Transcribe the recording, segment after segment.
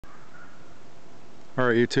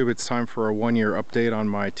Alright YouTube, it's time for a 1-year update on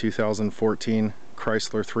my 2014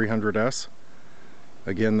 Chrysler 300S.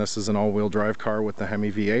 Again, this is an all-wheel drive car with the Hemi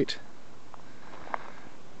V8.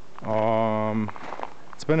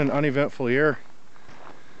 It's been an uneventful year.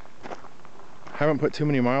 Haven't put too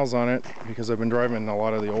many miles on it because I've been driving a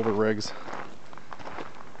lot of the older rigs.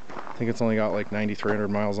 I think it's only got like 9,300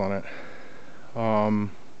 miles on it.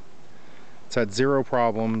 It's had zero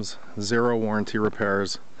problems, zero warranty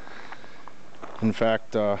repairs. In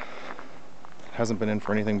fact, hasn't been in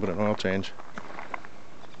for anything but an oil change.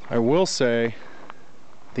 I will say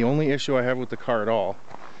the only issue I have with the car at all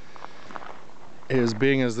is,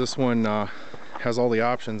 being as this one has all the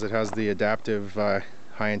options, it has the adaptive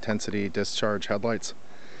high intensity discharge headlights,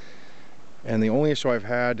 and the only issue I've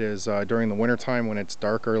had is during the winter time when it's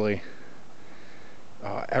dark early,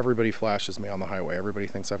 everybody flashes me on the highway. Everybody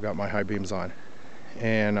thinks I've got my high beams on,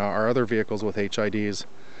 and our other vehicles with HIDs,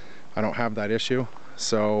 I don't have that issue.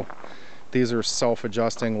 So these are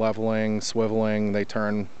self-adjusting, leveling, swiveling, they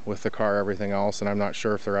turn with the car, everything else, and I'm not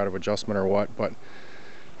sure if they're out of adjustment or what, but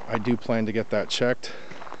I do plan to get that checked.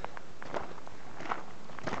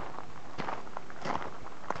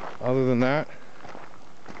 Other than that,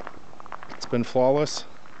 it's been flawless.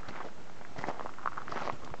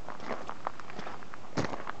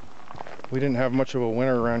 We didn't have much of a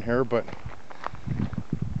winter around here, but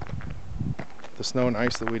the snow and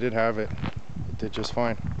ice that we did have, it did just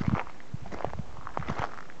fine.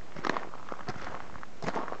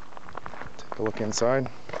 Take a look inside.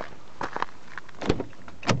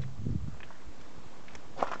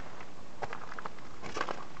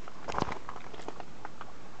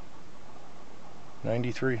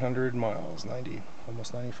 $9,300 miles,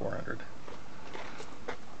 almost 9,400.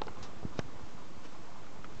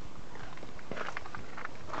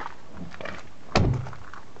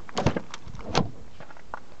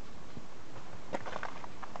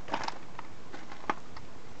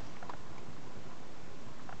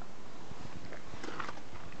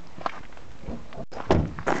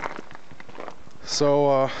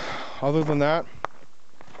 So other than that,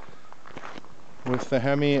 with the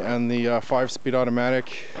Hemi and the 5-speed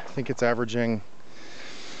automatic, I think it's averaging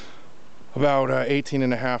about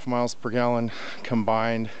 18.5 miles per gallon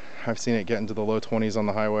combined. I've seen it get into the low 20s on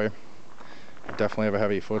the highway. I definitely have a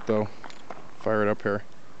heavy foot though. Fire it up here.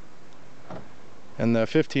 And the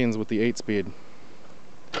 15s with the 8-speed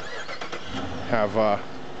have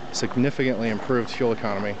significantly improved fuel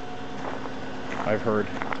economy, I've heard.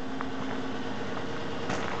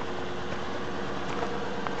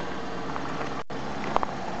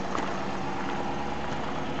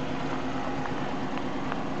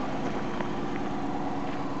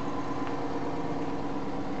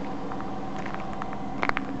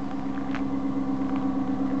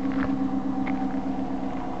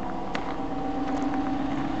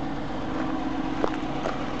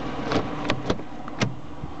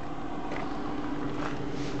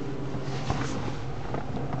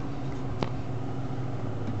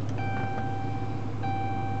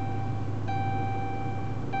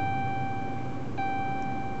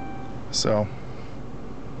 So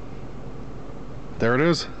there it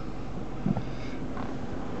is.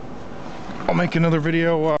 I'll make another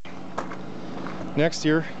video next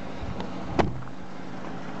year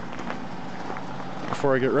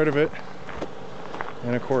before I get rid of it,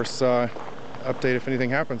 and of course update if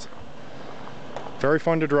anything happens. Very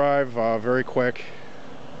fun to drive, very quick,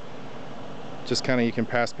 just kind of, you can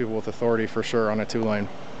pass people with authority for sure on a 2-lane.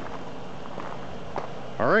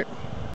 All right.